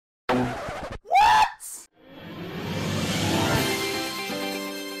Oh,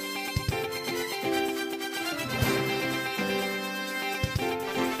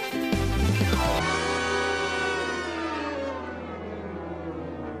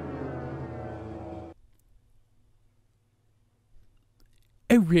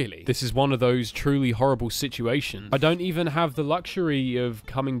 really? This is one of those truly horrible situations. I don't even have the luxury of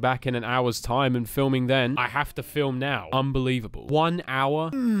coming back in an hour's time and filming then. I have to film now. Unbelievable. 1 hour?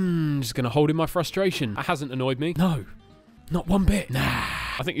 Just gonna hold in my frustration. That hasn't annoyed me. No. Not one bit. Nah.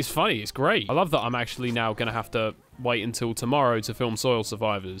 I think it's funny. It's great. I love that I'm actually now gonna have to wait until tomorrow to film Soil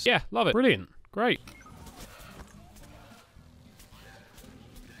Survivors. Yeah, love it. Brilliant. Great.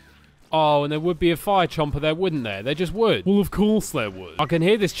 Oh, and there would be a fire chomper there, wouldn't there? There just would. Well, of course there would. I can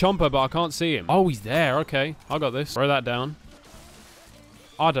hear this chomper, but I can't see him. Oh, he's there. Okay, I got this. Throw that down.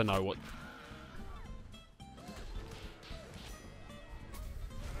 I don't know what...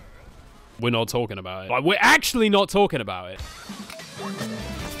 We're not talking about it. Like, we're actually not talking about it.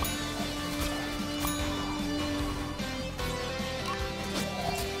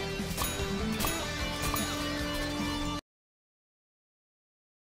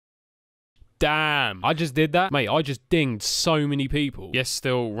 Damn. I just did that. Mate, I just dinged so many people. Yes,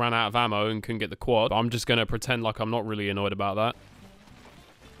 still ran out of ammo and couldn't get the quad. But I'm just going to pretend like I'm not really annoyed about that.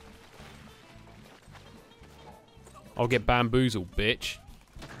 I'll get bamboozled, bitch.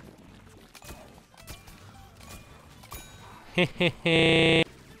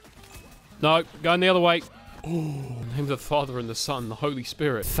 No, going the other way. Oh, name of the Father and the Son, the Holy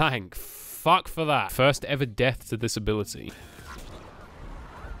Spirit. Thank fuck for that. First ever death to this ability.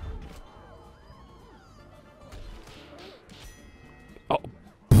 Oh.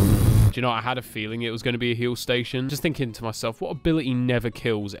 Do you know, I had a feeling it was going to be a heal station. Just thinking to myself, what ability never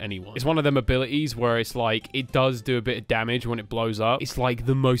kills anyone? It's one of them abilities where it's like, it does do a bit of damage when it blows up. It's like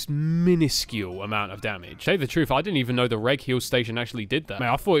the most minuscule amount of damage. To tell you the truth, I didn't even know the reg heal station actually did that. Man,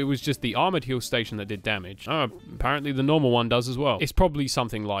 I thought it was just the armored heal station that did damage. Oh, apparently the normal one does as well. It's probably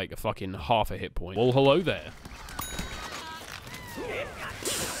something like a fucking half a hit point. Well, hello there.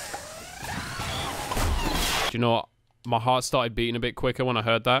 Do you know what? My heart started beating a bit quicker when I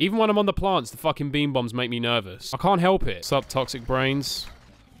heard that. Even when I'm on the plants, the fucking beam bombs make me nervous. I can't help it. Sup, toxic brains?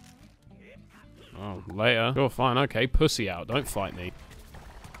 Oh, later. You're fine. Okay, pussy out. Don't fight me.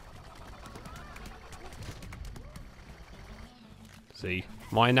 See,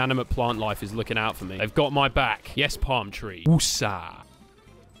 my inanimate plant life is looking out for me. They've got my back. Yes, palm tree. Woosa.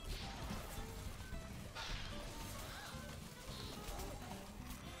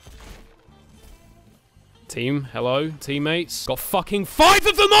 Team, hello, teammates. Got fucking 5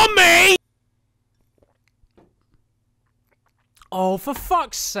 of them on me! Oh, for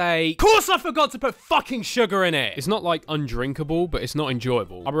fuck's sake. Of course I forgot to put fucking sugar in it. It's not like undrinkable, but it's not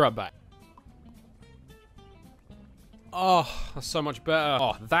enjoyable. I'll be right back. Oh, that's so much better.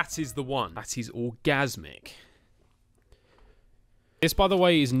 Oh, that is the one. That is orgasmic. This, by the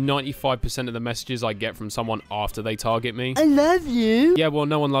way, is 95% of the messages I get from someone after they target me. I love you. Yeah, well,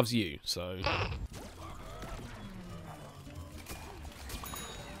 no one loves you, so...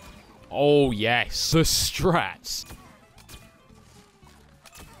 Oh, yes. The strats.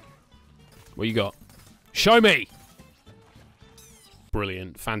 What you got? Show me!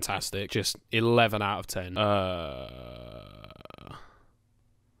 Brilliant. Fantastic. Just 11 out of 10.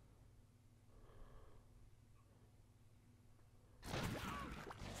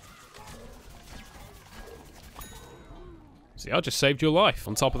 See, I just saved your life.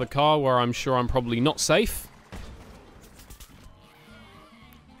 On top of the car where I'm sure I'm probably not safe.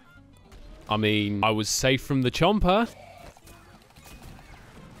 I mean, I was safe from the chomper.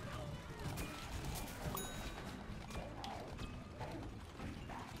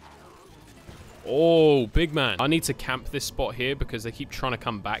 Oh, big man. I need to camp this spot here because they keep trying to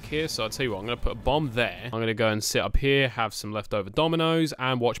come back here. So I'll tell you what, I'm going to put a bomb there. I'm going to go and sit up here, have some leftover dominoes,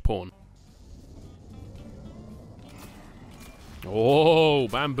 and watch porn. Oh,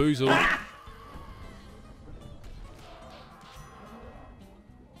 bamboozle.